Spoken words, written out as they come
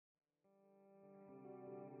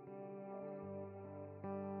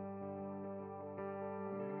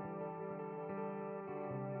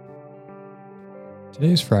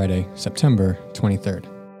Today is Friday, September 23rd.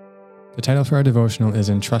 The title for our devotional is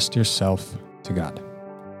Entrust Yourself to God.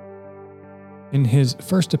 In his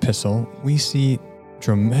first epistle, we see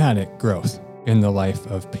dramatic growth in the life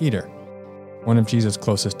of Peter, one of Jesus'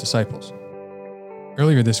 closest disciples.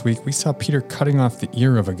 Earlier this week, we saw Peter cutting off the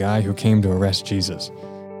ear of a guy who came to arrest Jesus.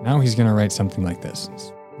 Now he's going to write something like this.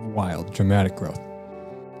 It's wild, dramatic growth.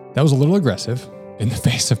 That was a little aggressive in the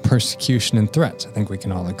face of persecution and threats. I think we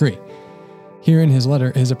can all agree. Here in his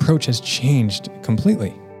letter, his approach has changed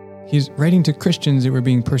completely. He's writing to Christians who were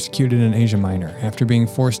being persecuted in Asia Minor after being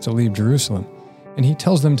forced to leave Jerusalem, and he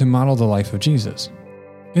tells them to model the life of Jesus.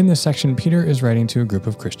 In this section, Peter is writing to a group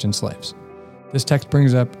of Christian slaves. This text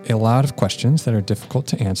brings up a lot of questions that are difficult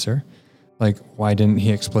to answer, like why didn't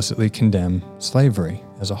he explicitly condemn slavery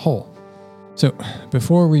as a whole? So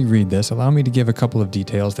before we read this, allow me to give a couple of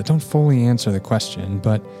details that don't fully answer the question,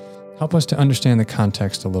 but help us to understand the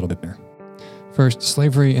context a little bit better. First,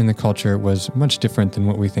 slavery in the culture was much different than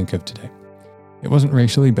what we think of today. It wasn't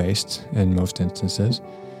racially based in most instances.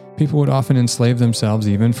 People would often enslave themselves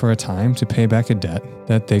even for a time to pay back a debt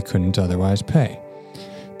that they couldn't otherwise pay.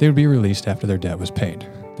 They would be released after their debt was paid.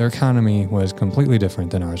 Their economy was completely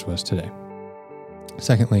different than ours was today.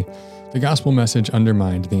 Secondly, the gospel message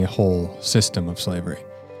undermined the whole system of slavery.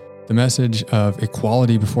 The message of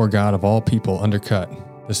equality before God of all people undercut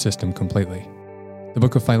the system completely. The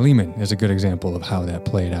book of Philemon is a good example of how that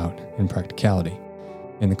played out in practicality.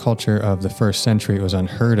 In the culture of the first century, it was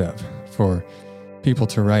unheard of for people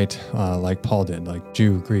to write like Paul did, like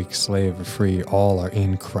Jew, Greek, slave, or free, all are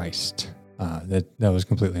in Christ. That was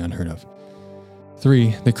completely unheard of.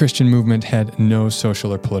 3, the Christian movement had no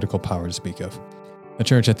social or political power to speak of. The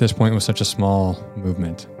church at this point was such a small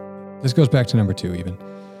movement. This goes back to number 2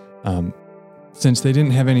 even. Since they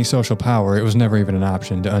didn't have any social power, it was never even an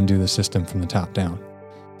option to undo the system from the top down.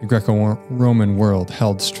 The Greco-Roman world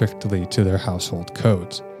held strictly to their household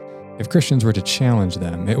codes. If Christians were to challenge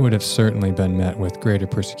them, it would have certainly been met with greater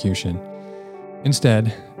persecution. Instead,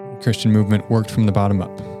 the Christian movement worked from the bottom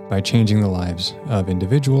up by changing the lives of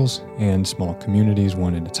individuals and small communities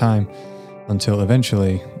one at a time, until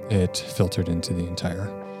eventually it filtered into the entire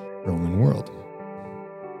Roman world.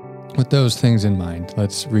 With those things in mind,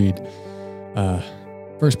 let's read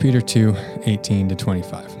 1 Peter 2, 18 to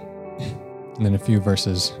 25. And then a few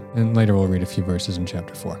verses, and later we'll read a few verses in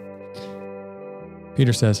chapter 4.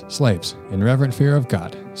 Peter says, "Slaves, in reverent fear of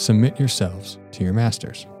God, submit yourselves to your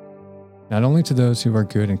masters, not only to those who are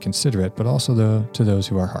good and considerate, but also to those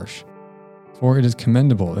who are harsh. For it is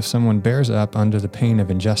commendable if someone bears up under the pain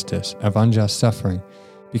of injustice, of unjust suffering,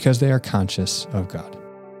 because they are conscious of God.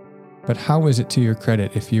 But how is it to your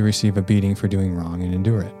credit if you receive a beating for doing wrong and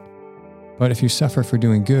endure it? But if you suffer for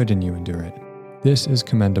doing good and you endure it, this is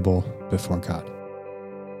commendable before God.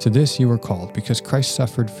 To this you were called, because Christ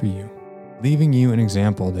suffered for you, leaving you an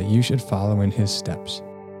example that you should follow in his steps.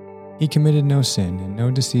 He committed no sin, and no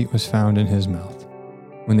deceit was found in his mouth.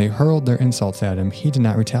 When they hurled their insults at him, he did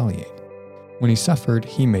not retaliate. When he suffered,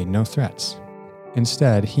 he made no threats.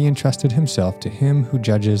 Instead, he entrusted himself to him who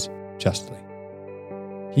judges justly.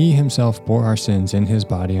 He himself bore our sins in his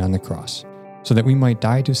body on the cross, so that we might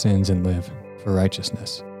die to sins and live for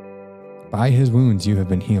righteousness. By his wounds you have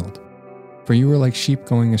been healed. For you were like sheep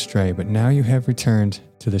going astray, but now you have returned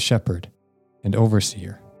to the shepherd and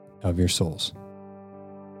overseer of your souls."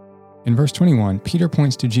 In verse 21, Peter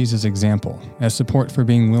points to Jesus' example as support for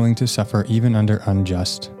being willing to suffer even under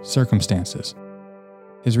unjust circumstances.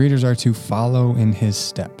 His readers are to follow in his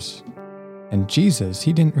steps. And Jesus,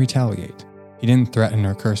 he didn't retaliate. He didn't threaten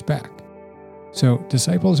or curse back. So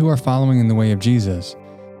disciples who are following in the way of Jesus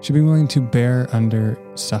should be willing to bear under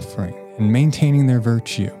suffering and maintaining their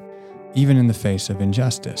virtue, even in the face of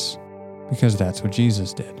injustice, because that's what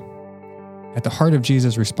Jesus did. At the heart of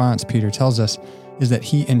Jesus' response, Peter tells us, is that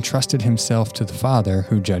he entrusted himself to the Father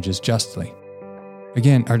who judges justly.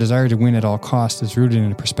 Again, our desire to win at all costs is rooted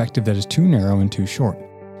in a perspective that is too narrow and too short.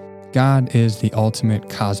 God is the ultimate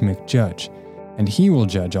cosmic judge, and he will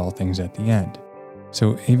judge all things at the end.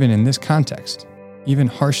 So even in this context, even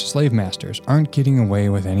harsh slave masters aren't getting away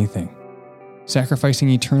with anything. Sacrificing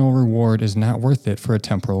eternal reward is not worth it for a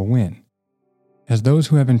temporal win. As those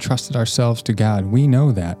who have entrusted ourselves to God, we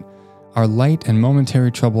know that our light and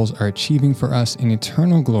momentary troubles are achieving for us an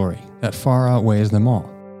eternal glory that far outweighs them all.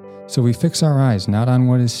 So we fix our eyes not on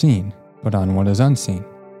what is seen, but on what is unseen,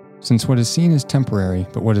 since what is seen is temporary,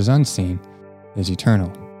 but what is unseen is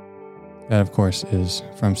eternal. That, of course, is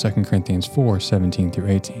from 2 Corinthians 4, 17 through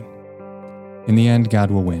 18. In the end,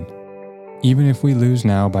 God will win. Even if we lose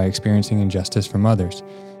now by experiencing injustice from others,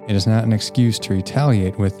 it is not an excuse to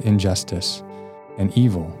retaliate with injustice and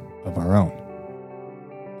evil of our own.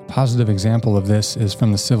 positive example of this is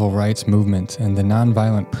from the civil rights movement and the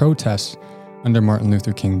nonviolent protests under Martin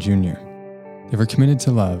Luther King Jr. They were committed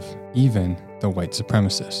to love, even the white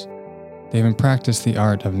supremacists. They even practiced the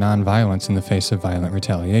art of nonviolence in the face of violent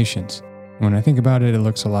retaliations. And when I think about it, it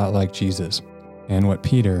looks a lot like Jesus and what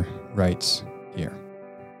Peter writes here.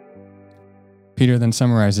 Peter then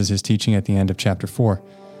summarizes his teaching at the end of chapter 4.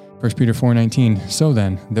 1 Peter 4:19, "So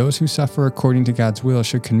then, those who suffer according to God's will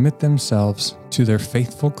should commit themselves to their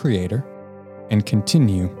faithful Creator and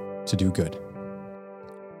continue to do good."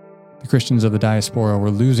 The Christians of the diaspora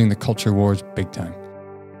were losing the culture wars big time.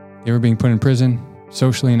 They were being put in prison,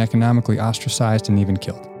 socially and economically ostracized, and even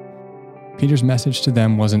killed. Peter's message to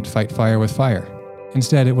them wasn't fight fire with fire.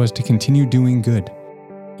 Instead, it was to continue doing good,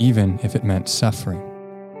 even if it meant suffering.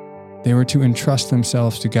 They were to entrust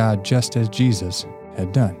themselves to God just as Jesus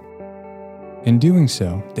had done. In doing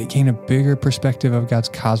so, they gained a bigger perspective of God's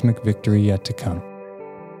cosmic victory yet to come.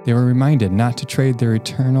 They were reminded not to trade their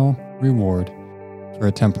eternal reward for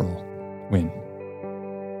a temporal win.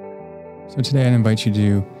 So today I'd invite you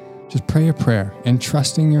to just pray a prayer,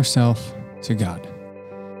 entrusting yourself to God.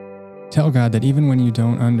 Tell God that even when you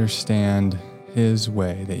don't understand His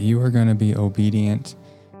way, that you are going to be obedient.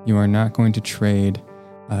 You are not going to trade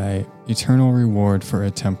an eternal reward for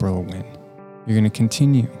a temporal win. You're going to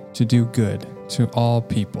continue to do good to all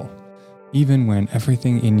people, even when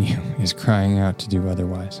everything in you is crying out to do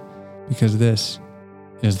otherwise, because this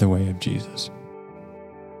is the way of Jesus.